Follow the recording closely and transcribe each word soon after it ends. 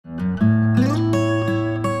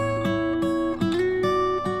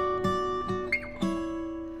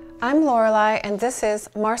I'm Lorelie and this is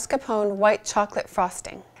Mascarpone white chocolate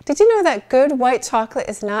frosting. Did you know that good white chocolate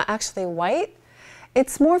is not actually white?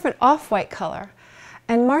 It's more of an off-white color.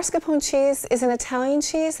 And mascarpone cheese is an Italian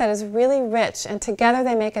cheese that is really rich, and together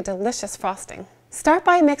they make a delicious frosting. Start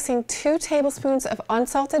by mixing 2 tablespoons of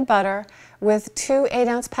unsalted butter with 2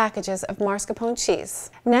 8-ounce packages of mascarpone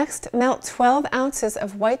cheese. Next, melt 12 ounces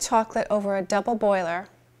of white chocolate over a double boiler.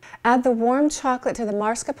 Add the warm chocolate to the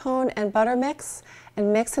mascarpone and butter mix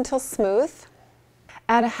and mix until smooth.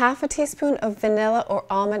 Add a half a teaspoon of vanilla or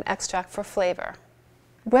almond extract for flavor.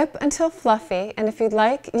 Whip until fluffy, and if you'd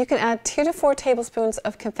like, you can add 2 to 4 tablespoons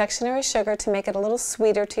of confectionery sugar to make it a little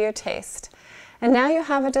sweeter to your taste. And now you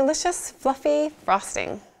have a delicious, fluffy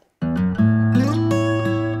frosting.